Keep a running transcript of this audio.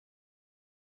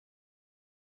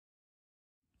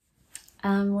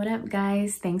What up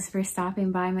guys? Thanks for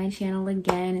stopping by my channel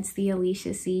again. It's the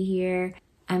Alicia C here.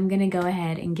 I'm gonna go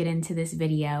ahead and get into this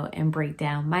video and break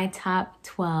down my top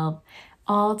 12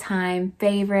 all-time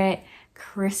favorite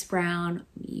Chris Brown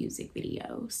music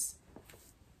videos.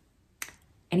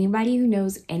 Anybody who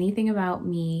knows anything about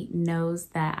me knows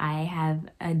that I have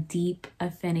a deep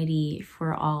affinity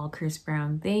for all Chris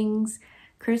Brown things.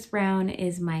 Chris Brown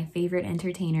is my favorite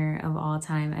entertainer of all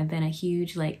time. I've been a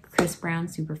huge Chris Brown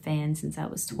super fan since I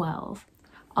was 12.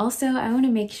 Also, I want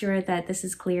to make sure that this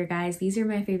is clear, guys. These are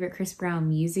my favorite Chris Brown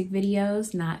music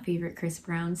videos, not favorite Chris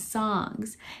Brown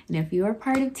songs. And if you are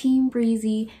part of Team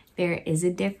Breezy, there is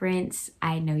a difference.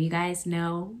 I know you guys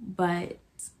know, but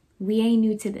we ain't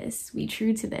new to this. We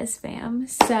true to this, fam.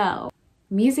 So,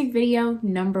 music video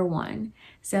number 1.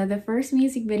 So the first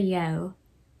music video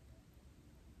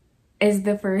is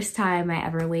the first time I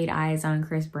ever laid eyes on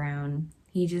Chris Brown.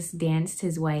 He just danced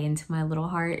his way into my little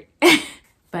heart.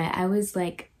 But I was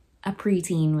like a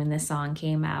preteen when this song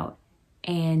came out.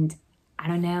 And I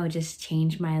don't know, it just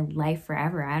changed my life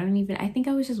forever. I think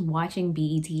I was just watching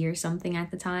BET or something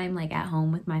at the time, like at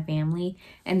home with my family.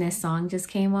 And this song just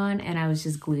came on and I was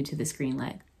just glued to the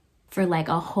screen for like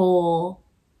a whole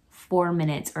 4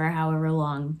 minutes or however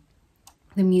long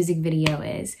the music video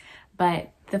is.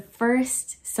 But the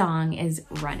first song is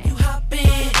Run It.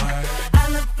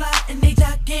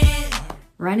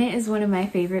 Run It is one of my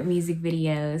favorite music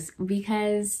videos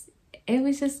because it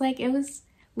was just it was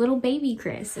little baby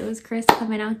Chris. It was Chris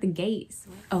coming out the gates.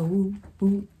 Oh,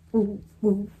 ooh, ooh,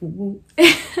 ooh, ooh.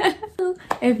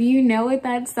 If you know what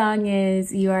that song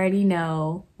is, you already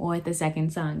know what the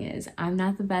second song is. I'm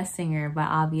not the best singer, but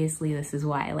obviously this is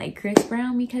why I like Chris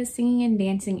Brown, because singing and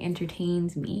dancing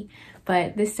entertains me.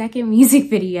 But the second music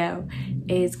video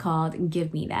is called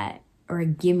Gimme That, or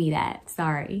Gimme That,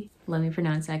 sorry. Let me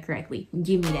pronounce that correctly.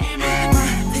 Gimme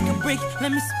That. Take a break,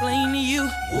 let me explain to you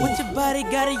what your body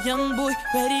got a young boy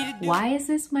ready to do. Why is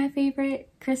this my favorite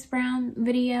Chris Brown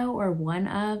video, or one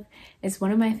of? It's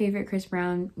one of my favorite Chris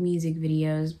Brown music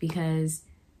videos because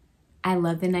I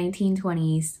love the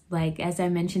 1920s. As I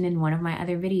mentioned in one of my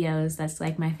other videos, that's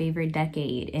my favorite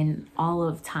decade in all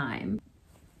of time.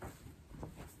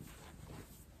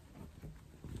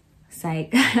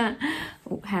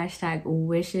 Hashtag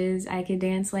wishes I could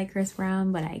dance like Chris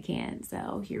Brown, but I can't,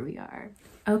 so here we are.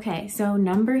 Okay, so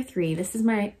number 3, this is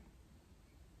my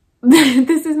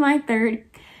this is my third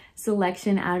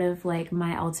selection out of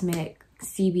my ultimate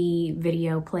CB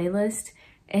video playlist.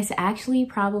 It's actually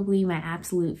probably my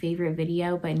absolute favorite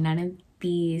video, but none of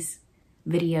these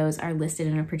videos are listed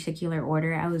in a particular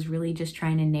order. I was really just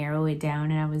trying to narrow it down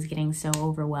and I was getting so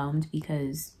overwhelmed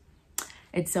because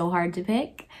it's so hard to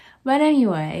pick. But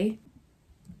anyway,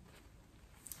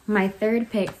 my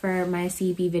third pick for my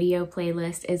CB video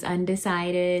playlist is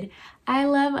Undecided. I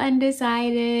love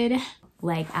Undecided.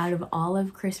 Out of all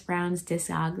of Chris Brown's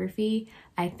discography,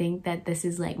 I think that this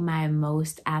is my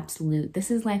most absolute.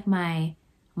 This is my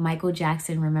Michael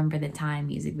Jackson Remember the Time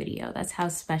music video. That's how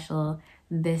special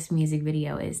this music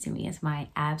video is to me. It's my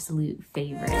absolute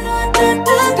favorite.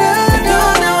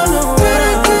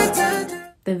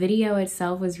 The video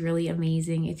itself was really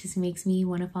amazing. It just makes me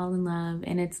want to fall in love.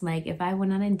 And it's if I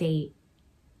went on a date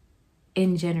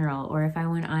in general, or if I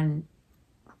went on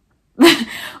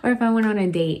a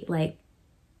date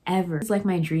ever, it's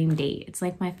my dream date. It's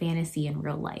my fantasy in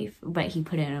real life, but he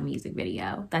put it in a music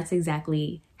video. That's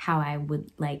exactly how I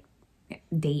would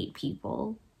date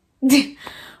people.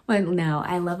 But no,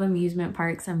 I love amusement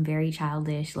parks. I'm very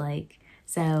childish.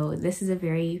 So this is a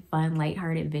very fun,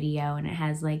 lighthearted video, and it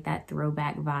has that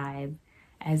throwback vibe,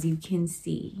 as you can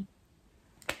see.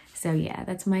 So yeah,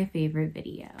 that's my favorite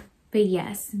video. But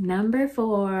yes, number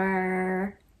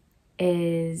 4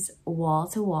 is Wall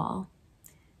to Wall.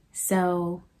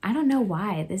 So I don't know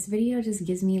why, this video just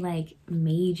gives me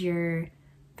major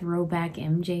throwback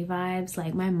MJ vibes.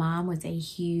 My mom was a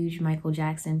huge Michael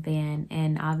Jackson fan,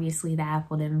 and obviously the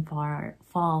apple didn't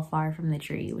fall far from the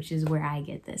tree, which is where I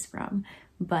get this from.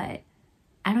 But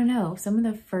I don't know, some of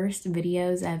the first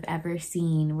videos I've ever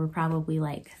seen were probably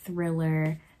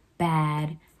Thriller,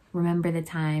 Bad, Remember the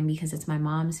Time, because it's my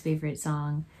mom's favorite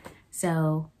song.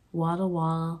 So Wall to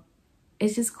Wall,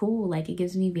 it's just cool. It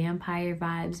gives me vampire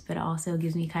vibes, but also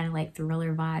gives me kind of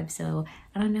Thriller vibes. So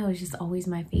I don't know, it's just always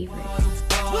my favorite.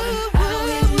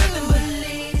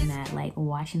 And that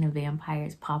watching the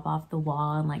vampires pop off the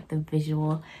wall and the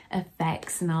visual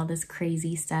effects and all this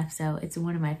crazy stuff. So it's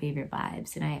one of my favorite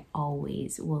vibes, and I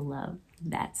always will love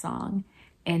that song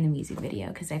and the music video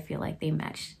because I feel they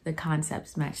match, the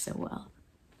concepts match so well.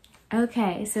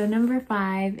 Okay, so number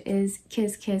 5 is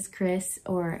Kiss Kiss Chris,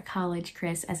 or College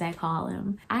Chris as I call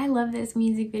him. I love this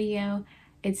music video.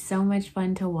 It's so much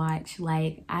fun to watch.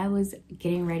 Like, I was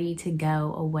getting ready to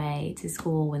go away to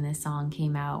school when this song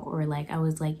came out, or like I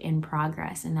was like in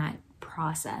progress in that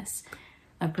process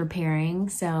of preparing.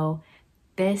 So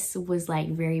this was like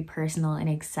very personal and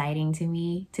exciting to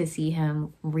me to see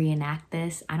him reenact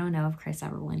this. I don't know if Chris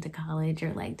ever went to college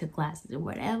or like took classes or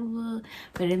whatever,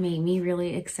 but it made me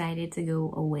really excited to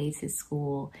go away to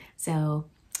school. So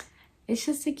it's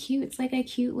just it's like a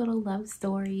cute little love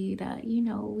story that, you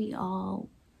know, we all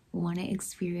want to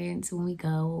experience when we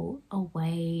go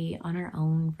away on our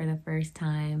own for the first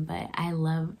time. But I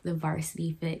love the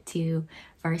varsity fit too.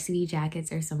 Varsity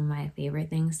jackets are some of my favorite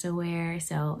things to wear.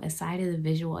 So aside of the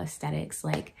visual aesthetics,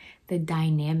 like the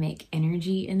dynamic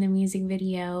energy in the music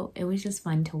video, it was just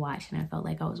fun to watch, and I felt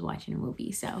like I was watching a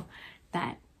movie. So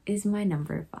that is my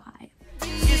number 5.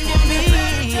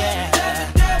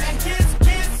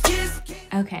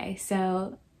 Okay,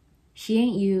 so She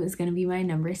Ain't You is gonna be my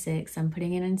number 6. I'm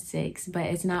putting it in 6, but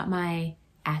it's not my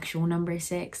actual number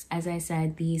 6. As I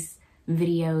said, these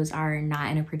videos are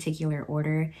not in a particular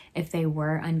order. If they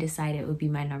were, Undecided would be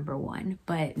my number 1.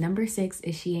 But number 6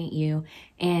 is She Ain't You,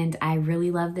 and I really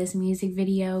love this music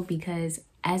video because,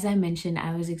 as I mentioned,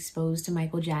 I was exposed to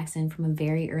Michael Jackson from a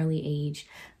very early age,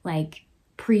 like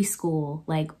preschool,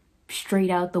 like straight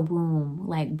out the womb.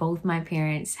 Like, both my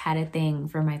parents had a thing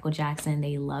for Michael Jackson.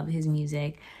 They love his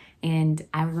music. And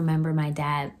I remember my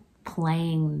dad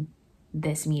playing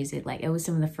this music. Like, it was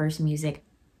some of the first music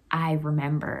I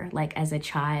remember, like, as a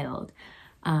child,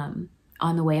 on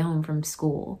the way home from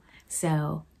school.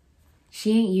 So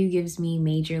She Ain't You gives me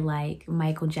major, like,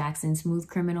 Michael Jackson Smooth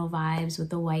Criminal vibes with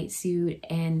the white suit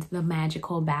and the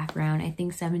magical background. I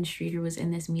think 7th Streeter was in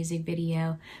this music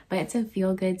video, but it's a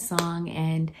feel-good song,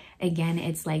 and again,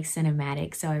 it's like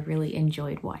cinematic, so I really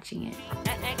enjoyed watching it.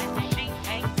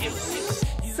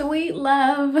 Sweet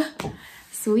Love.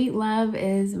 Sweet Love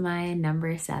is my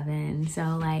number 7.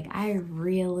 So like, I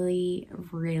really,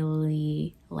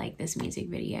 really like this music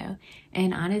video.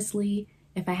 And honestly,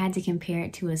 if I had to compare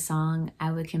it to a song,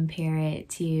 I would compare it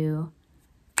to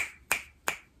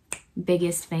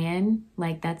Biggest Fan.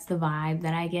 Like, that's the vibe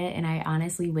that I get. And I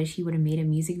honestly wish he would have made a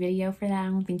music video for that. I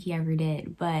don't think he ever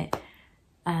did. But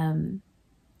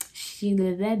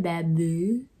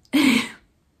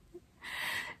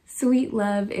Sweet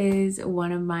Love is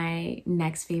one of my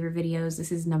next favorite videos.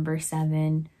 This is number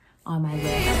 7 on my list.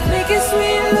 Making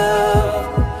sweet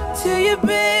love to you,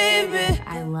 baby.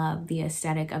 I love the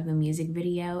aesthetic of the music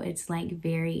video. It's like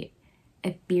very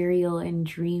ethereal and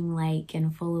dreamlike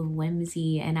and full of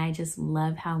whimsy, and I just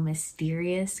love how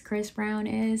mysterious Chris Brown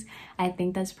is. I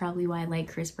think that's probably why I like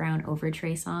Chris Brown over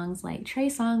Trey Songz. Like, Trey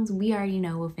Songz, we already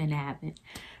know what's gonna happen.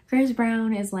 Chris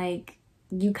Brown is like,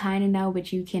 you kind of know,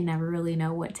 but you can never really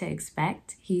know what to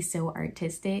expect. He's so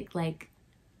artistic. Like,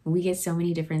 we get so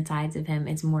many different sides of him.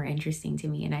 It's more interesting to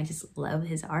me, and I just love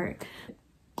his art.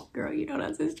 Girl, you know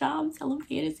that's his job, selling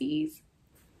fantasies.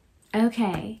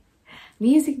 Okay,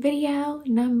 music video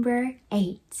number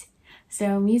 8.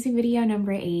 So music video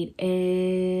number 8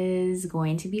 is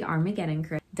going to be Armageddon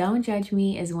Chris. Don't Judge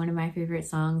Me is one of my favorite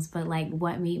songs, but like,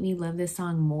 what made me love this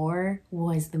song more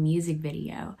was the music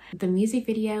video. The music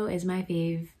video is my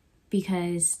fave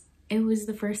because it was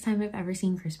the first time I've ever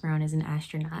seen Chris Brown as an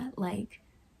astronaut. Like,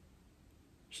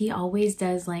 he always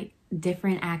does like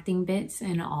different acting bits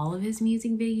in all of his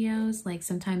music videos. Like,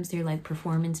 sometimes they're like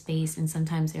performance based and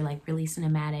sometimes they're like really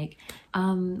cinematic.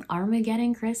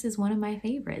 Armageddon Chris is one of my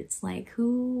favorites. Like,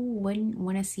 who wouldn't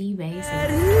want to see bass?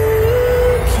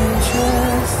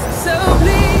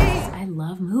 I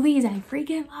love movies. I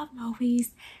freaking love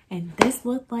movies, and this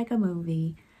looked like a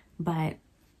movie. But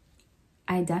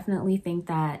I definitely think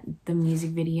that the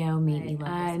music video made me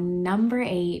love it. Number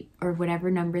 8, or whatever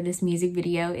number this music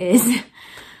video is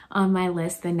on my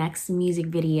list, the next music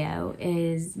video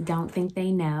is Don't Think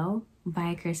They Know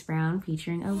by Chris Brown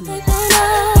featuring Aaliyah.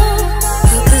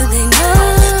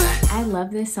 I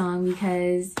love this song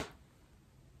because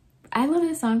I love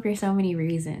this song for so many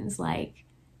reasons. Like,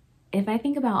 if I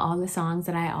think about all the songs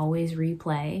that I always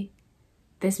replay,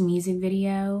 this music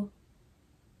video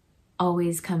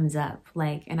always comes up.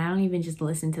 Like, and I don't even just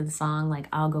listen to the song, like,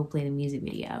 I'll go play the music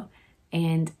video.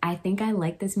 And I think I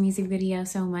like this music video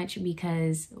so much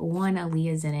because, one,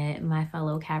 Aaliyah's in it, my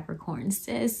fellow Capricorn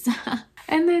sis.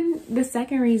 And then the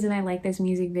second reason I like this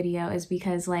music video is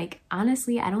because, like,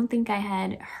 honestly, I don't think I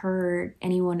had heard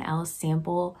anyone else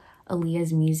sample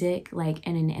Aaliyah's music like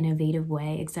in an innovative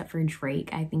way except for Drake.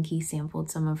 I think he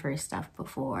sampled some of her stuff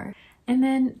before. And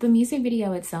then the music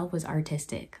video itself was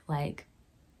artistic. Like,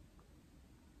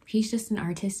 he's just an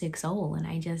artistic soul, and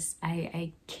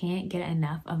I can't get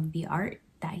enough of the art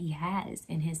that he has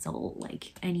in his soul.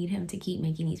 Like, I need him to keep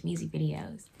making these music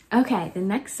videos. Okay, the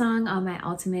next song on my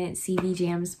ultimate CV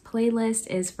Jams playlist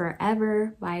is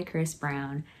Forever by Chris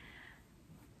Brown.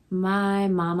 My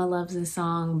mama loves this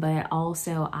song, but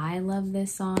also I love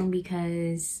this song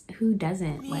because who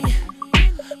doesn't? Like,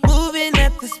 moving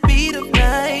at the speed of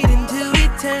light into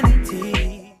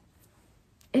eternity.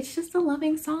 It's just a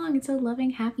loving song. It's a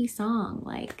loving, happy song.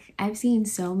 Like, I've seen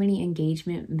so many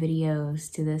engagement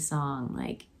videos to this song.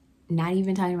 Like, not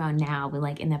even talking about now, but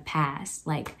like in the past,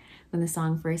 like when the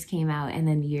song first came out and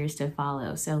then years to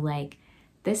follow. So like,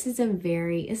 this is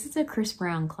a Chris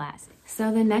Brown classic.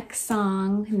 So the next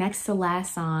to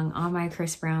last song on my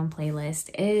Chris Brown playlist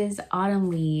is Autumn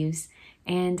Leaves.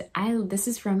 And this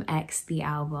is from X, the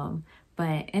album.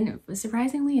 And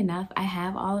surprisingly enough, I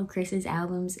have all of Chris's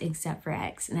albums except for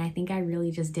X. And I think I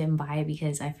really just didn't buy it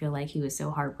because I feel like he was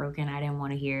so heartbroken. I didn't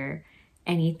want to hear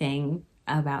anything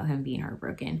about him being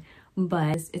heartbroken.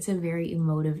 But it's a very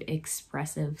emotive,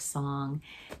 expressive song.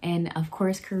 And of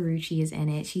course, Karrueche is in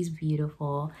it. She's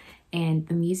beautiful. And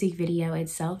the music video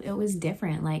itself, it was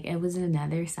different. Like, it was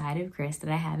another side of Chris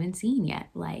that I haven't seen yet.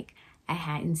 Like, I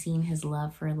hadn't seen his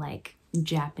love for like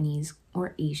Japanese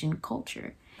or Asian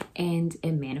culture. And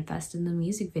it manifested in the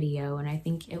music video. And I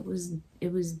think it was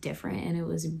different and it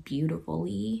was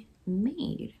beautifully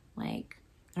made. Like,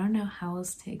 I don't know how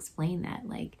else to explain that.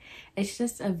 Like, it's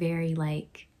just a very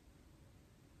like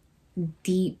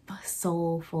deep,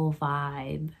 soulful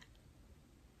vibe,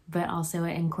 but also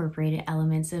it incorporated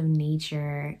elements of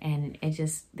nature, and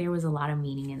there was a lot of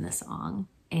meaning in the song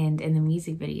and in the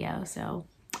music video. So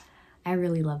I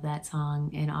really love that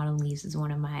song, and Autumn Leaves is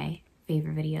one of my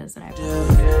favorite videos that I've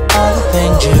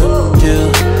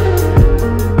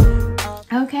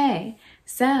watched. Okay,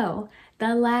 so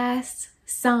the last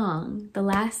song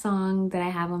that I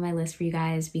have on my list for you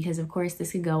guys, because of course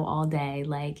this could go all day.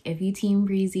 Like, if you team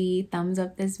Breezy, thumbs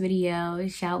up this video,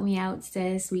 shout me out,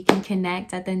 sis. We can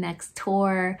connect at the next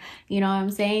tour. You know what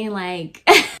I'm saying? Like,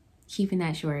 keeping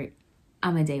that short,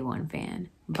 I'm a Day One fan.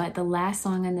 But the last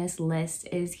song on this list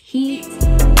is Heat.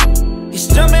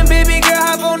 Baby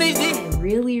girl, I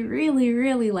really, really,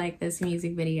 really like this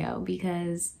music video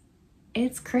because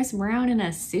it's Chris Brown in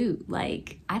a suit.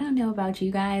 Like, I don't know about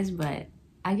you guys, but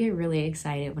I get really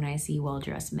excited when I see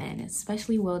well-dressed men,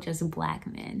 especially well-dressed black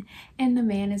men, and the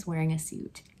man is wearing a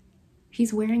suit.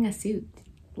 He's wearing a suit.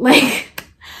 Like,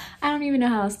 I don't even know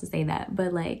how else to say that,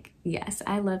 but like, yes,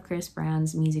 I love Chris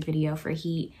Brown's music video for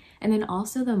Heat. And then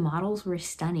also the models were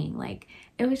stunning. Like,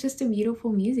 it was just a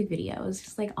beautiful music video. It was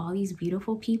just like all these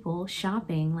beautiful people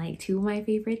shopping, like two of my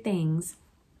favorite things.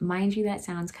 Mind you, that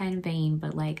sounds kind of vain,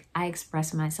 but like, I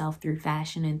express myself through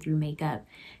fashion and through makeup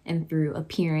and through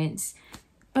appearance,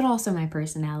 but also my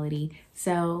personality.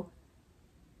 So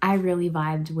I really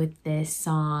vibed with this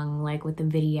song, like with the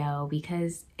video,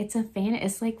 because it's like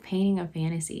painting a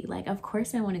fantasy. Like, of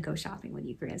course I want to go shopping with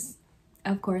you, Chris.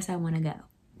 Of course I want to go.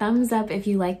 Thumbs up if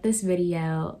you like this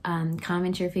video.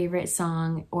 Comment your favorite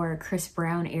song or Chris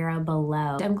Brown era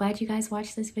below. I'm glad you guys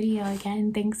watched this video.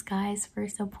 Again, thanks guys for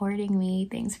supporting me.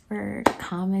 Thanks for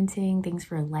commenting. Thanks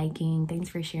for liking. Thanks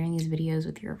for sharing these videos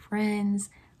with your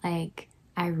friends. Like,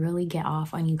 I really get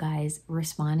off on you guys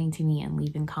responding to me and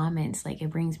leaving comments. Like, it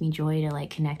brings me joy to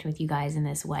like connect with you guys in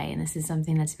this way. And this is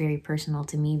something that's very personal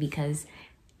to me because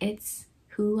it's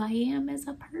who I am as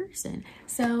a person.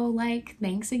 So like,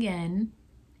 thanks again,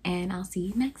 and I'll see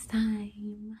you next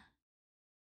time.